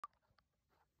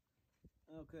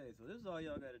Okay, so this is all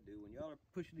y'all gotta do when y'all are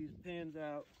pushing these pins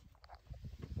out.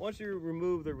 Once you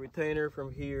remove the retainer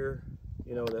from here,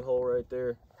 you know, that hole right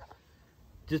there,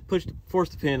 just force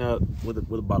the pin out with a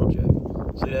bottle jack.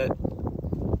 See that?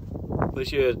 Push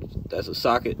here, that's a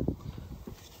socket.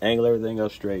 Angle everything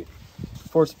up straight.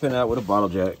 Force the pin out with a bottle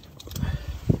jack.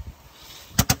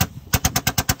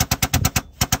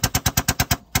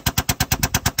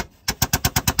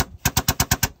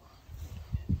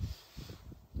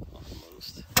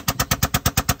 Almost.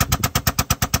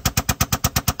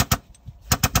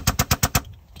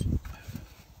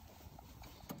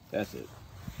 That's it.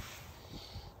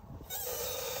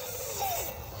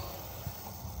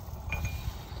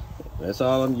 That's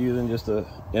all I'm using, just a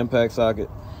impact socket,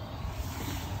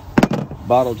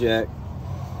 bottle jack,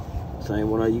 same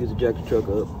one I use to jack the truck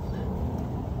up.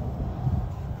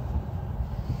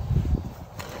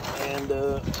 And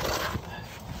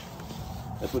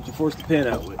that's what you force the pin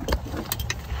out with.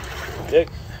 Okay.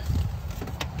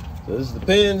 So this is the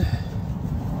pin.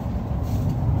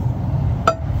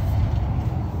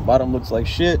 Bottom looks like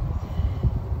shit.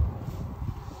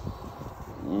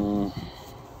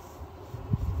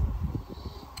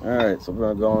 All right, so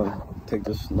we're gonna go and take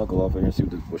this knuckle off here and see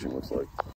what this bushing looks like.